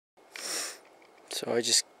So I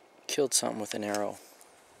just killed something with an arrow.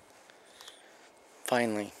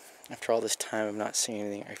 Finally, after all this time of not seeing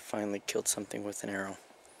anything, I finally killed something with an arrow.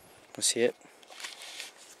 You see it?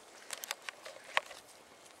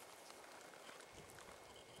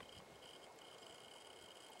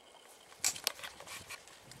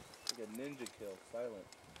 Like a ninja kill, silent.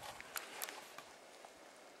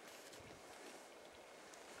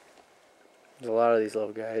 There's a lot of these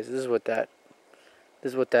little guys. This is what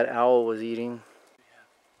that owl was eating.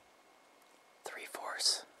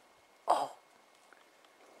 3/4. Oh.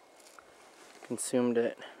 Consumed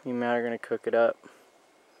it. Me and Matt are gonna cook it up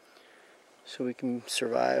so we can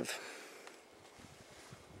survive.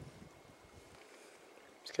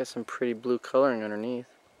 It's got some pretty blue coloring underneath.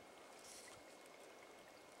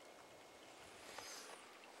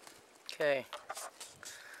 Okay.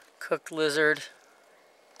 Cooked lizard.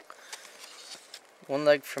 One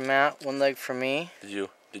leg for Matt, one leg for me. Did you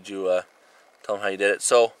tell him how you did it?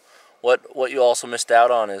 So what you also missed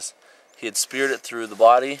out on is he had speared it through the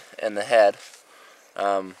body and the head.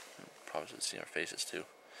 Probably should see our faces too.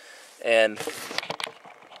 And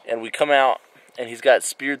we come out and he's got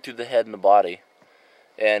speared through the head and the body.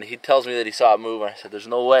 And he tells me that he saw it move, and I said, "There's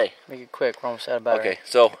no way." Make it quick. We're almost out of battery. Okay,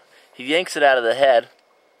 so he yanks it out of the head,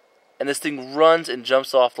 and this thing runs and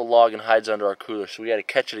jumps off the log and hides under our cooler. So we got to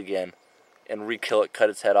catch it again and re-kill it, cut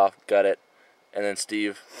its head off, gut it, and then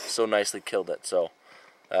Steve so nicely killed it. So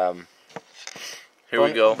here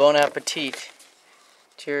we go. Bon appetit.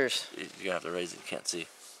 Cheers. You're gonna have to raise it. You can't see.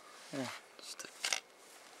 Yeah.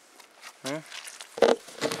 Oh,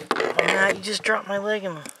 Matt, you just dropped my leg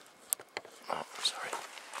in the... Oh, sorry.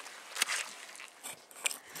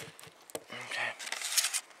 Okay.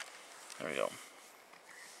 There we go.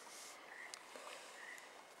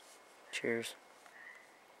 Cheers.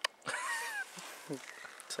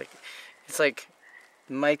 It's like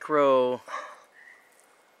micro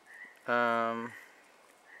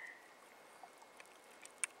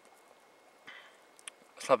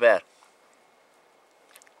It's not bad.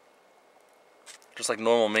 Just like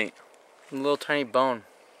normal meat. a little tiny bone.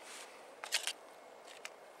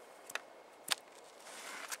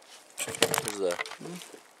 Here's the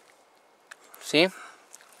See?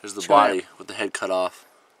 Here's the Try body it. with the head cut off,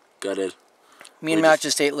 gutted. Me and Matt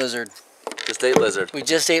just ate lizard. Just ate lizard. We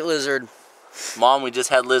just ate lizard. Mom, we just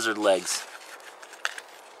had lizard legs.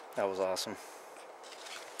 That was awesome.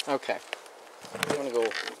 Okay. I'm gonna go.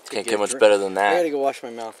 Can't get much better than I that. gotta go wash my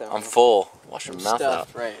mouth out. I'm full. Wash your mouth out.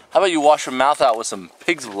 Right. How about you wash your mouth out with some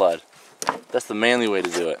pig's blood? That's the manly way to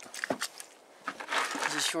do it.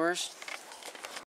 Is this yours?